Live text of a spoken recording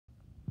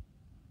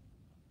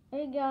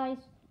Hey guys,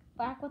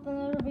 back with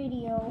another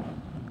video.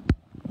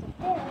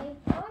 Today,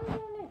 I'm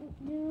gonna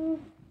do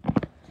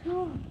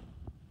two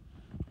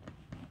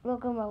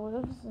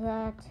locomotives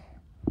that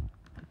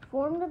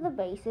formed the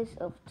basis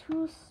of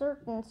two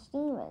certain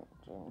steam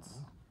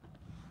engines.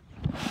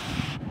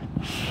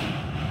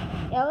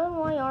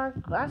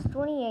 LMYR Class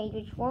 28,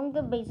 which formed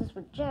the basis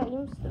for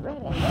James, the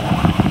red engine.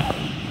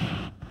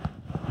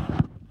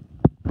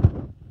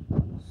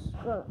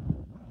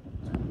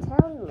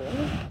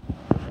 Talyln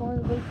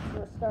formed the basis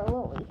for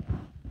Starlowly.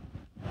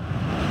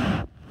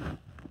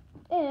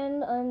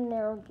 And a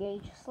narrow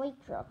gauge slate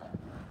truck.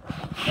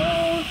 So,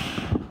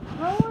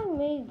 how I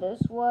made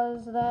this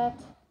was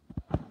that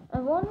I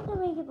wanted to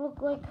make it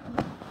look like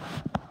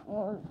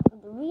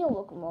the real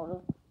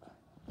locomotive.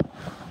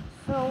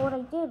 So what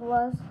I did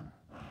was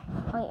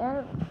I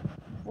added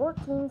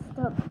 14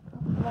 stud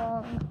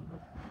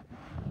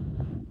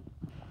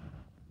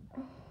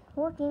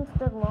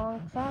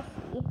long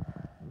chassis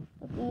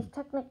with these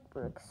Technic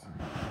bricks.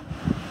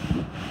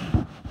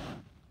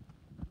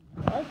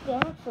 Like the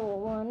actual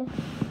one,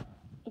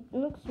 it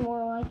looks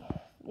more like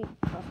the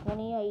Class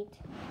 28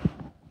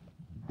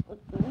 with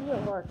the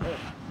wheel arches,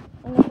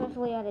 and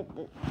especially added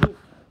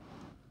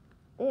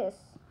this.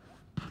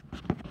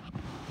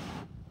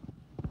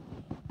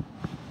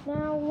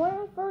 Now, when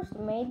I first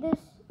made this,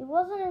 it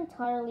wasn't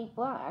entirely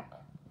black,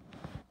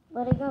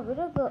 but I got rid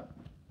of the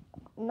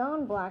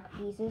non-black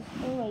pieces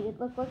and made it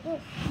look like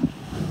this.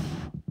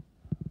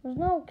 There's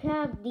no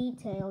cab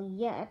detail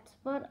yet,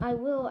 but I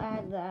will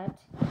add that.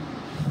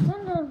 It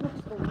kind of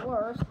looks the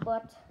worst,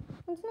 but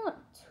it's not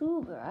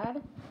too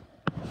bad.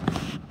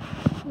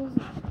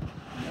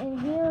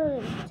 And here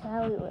is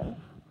talyln.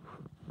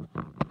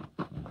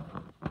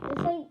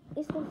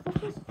 This was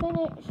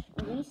finished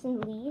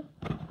recently,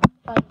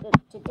 like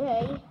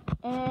today,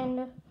 and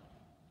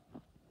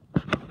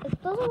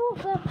it doesn't look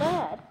that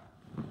bad.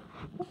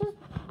 This is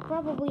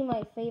probably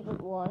my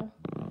favorite one.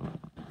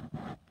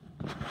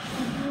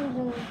 Here's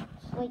a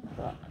slate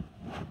truck.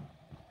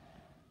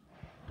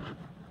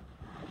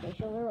 Okay,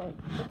 so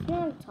it's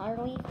not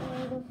entirely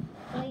made of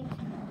slate,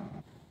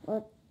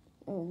 but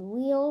the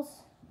wheels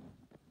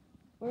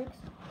works.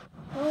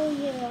 Oh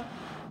yeah.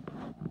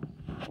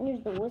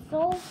 Here's the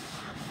whistle.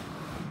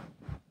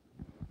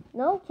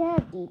 No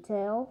cab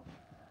detail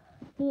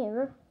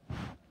here.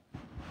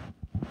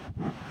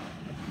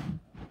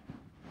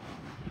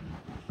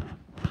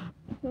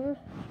 Here,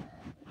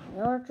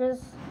 the arches,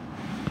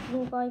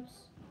 steam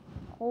pipes,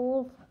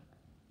 holes,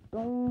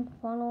 dome,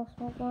 funnel,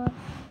 smoke box.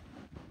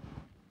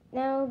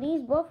 Now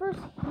these buffers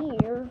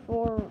here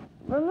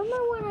remember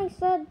when I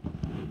said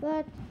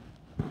that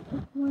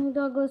my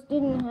Douglas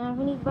didn't have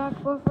any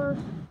back buffers?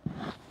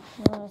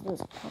 There's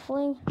this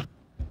coupling.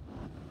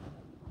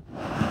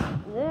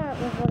 That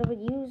was what it would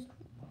use.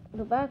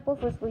 The back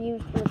buffers were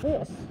used for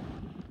this.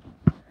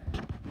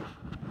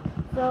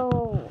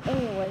 So,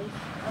 anyways,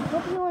 I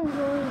hope you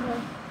enjoy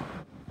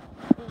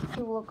these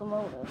two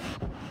locomotives.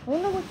 Let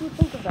me know what you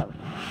think about it.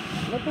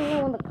 Let me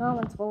know in the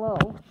comments below.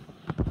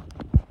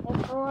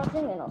 Thanks for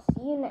watching, and I'll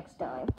see you next time.